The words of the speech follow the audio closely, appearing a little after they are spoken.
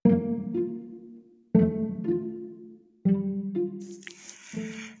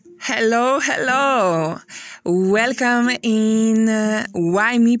Hello. Welcome in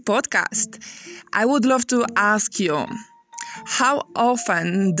Why Me podcast. I would love to ask you, how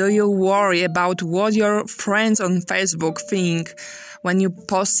often do you worry about what your friends on Facebook think when you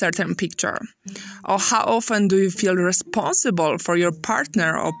post certain picture? Or how often do you feel responsible for your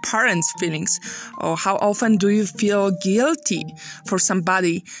partner or parents' feelings? Or how often do you feel guilty for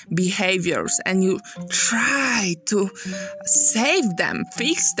somebody's behaviors and you try to save them,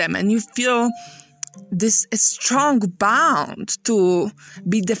 fix them, and you feel this strong bound to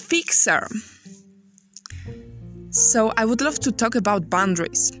be the fixer? So I would love to talk about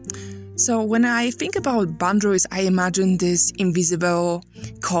boundaries. So when I think about boundaries, I imagine this invisible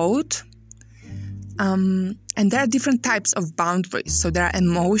code. And there are different types of boundaries. So there are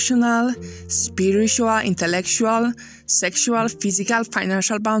emotional, spiritual, intellectual, sexual, physical,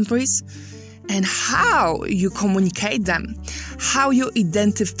 financial boundaries. And how you communicate them, how you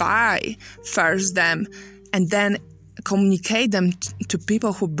identify first them, and then communicate them to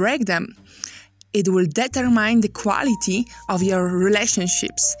people who break them. It will determine the quality of your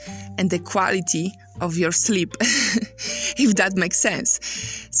relationships and the quality of your sleep, if that makes sense.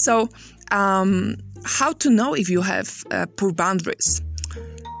 So, how to know if you have poor boundaries?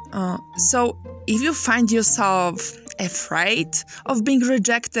 So, if you find yourself afraid of being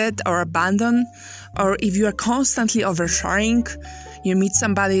rejected or abandoned, or if you are constantly oversharing, you meet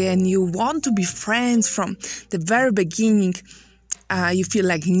somebody and you want to be friends from the very beginning, you feel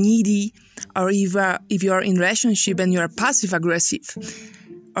like needy, or if you are in a relationship and you are passive-aggressive,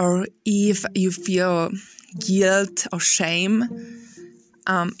 or if you feel guilt or shame,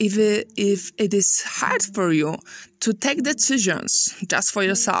 if it is hard for you to take decisions just for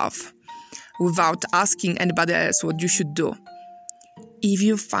yourself without asking anybody else what you should do, if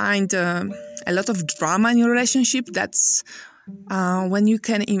you find a lot of drama in your relationship, that's when you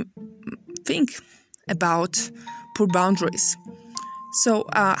can think about poor boundaries. So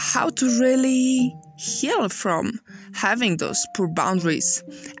how to really heal from having those poor boundaries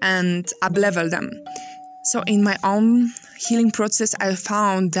and up-level them. So in my own healing process, I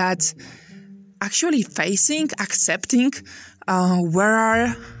found that actually accepting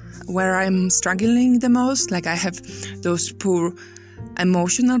where I'm struggling the most, like I have those poor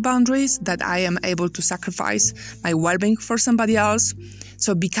emotional boundaries that I am able to sacrifice my well-being for somebody else.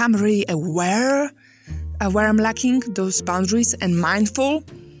 So become really aware where I'm lacking those boundaries and mindful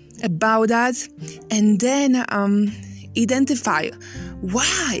about that, and then identify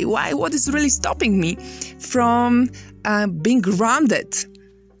what is really stopping me from being grounded.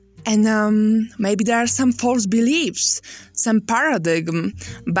 And maybe there are some false beliefs, some paradigm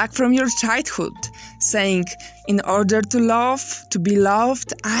back from your childhood saying, in order to be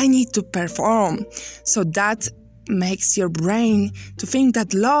loved, I need to perform. So that makes your brain to think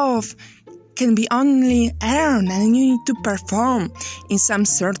that love can be only earned and you need to perform in some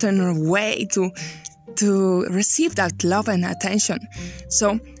certain way to receive that love and attention.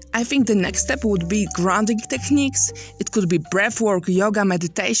 So I think the next step would be grounding techniques. It could be breath work, yoga,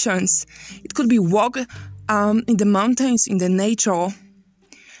 meditations. It could be walk in the mountains, in the nature,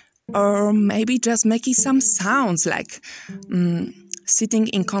 or maybe just making some sounds like sitting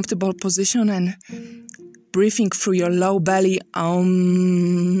in comfortable position and breathing through your low belly.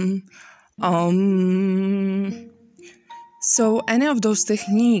 So any of those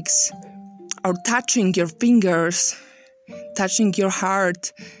techniques, or touching your fingers, touching your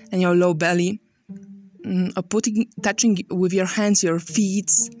heart and your low belly, or touching with your hands your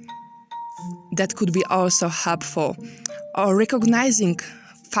feet, that could be also helpful. Or recognizing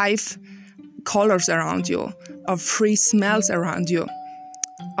 5 colors around you, or 3 smells around you,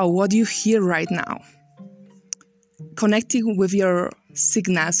 or what you hear right now. Connecting with your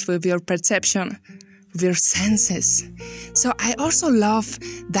signals, with your perception, with your senses. So I also love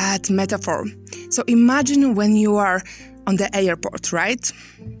that metaphor. So imagine when you are on the airport, right?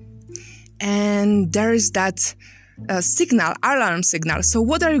 And there is that alarm signal. So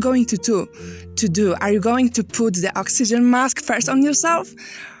what are you going to do? Are you going to put the oxygen mask first on yourself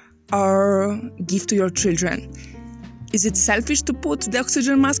or give to your children? Is it selfish to put the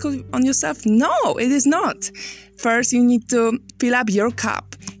oxygen mask on yourself? No, it is not. First, you need to fill up your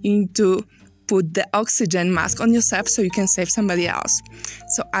cup. You need to put the oxygen mask on yourself so you can save somebody else.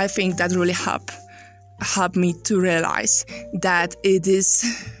 So I think that really helped me to realize that it is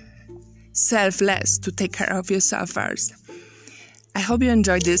selfless to take care of yourself first. I hope you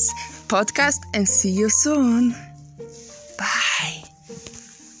enjoyed this podcast and see you soon.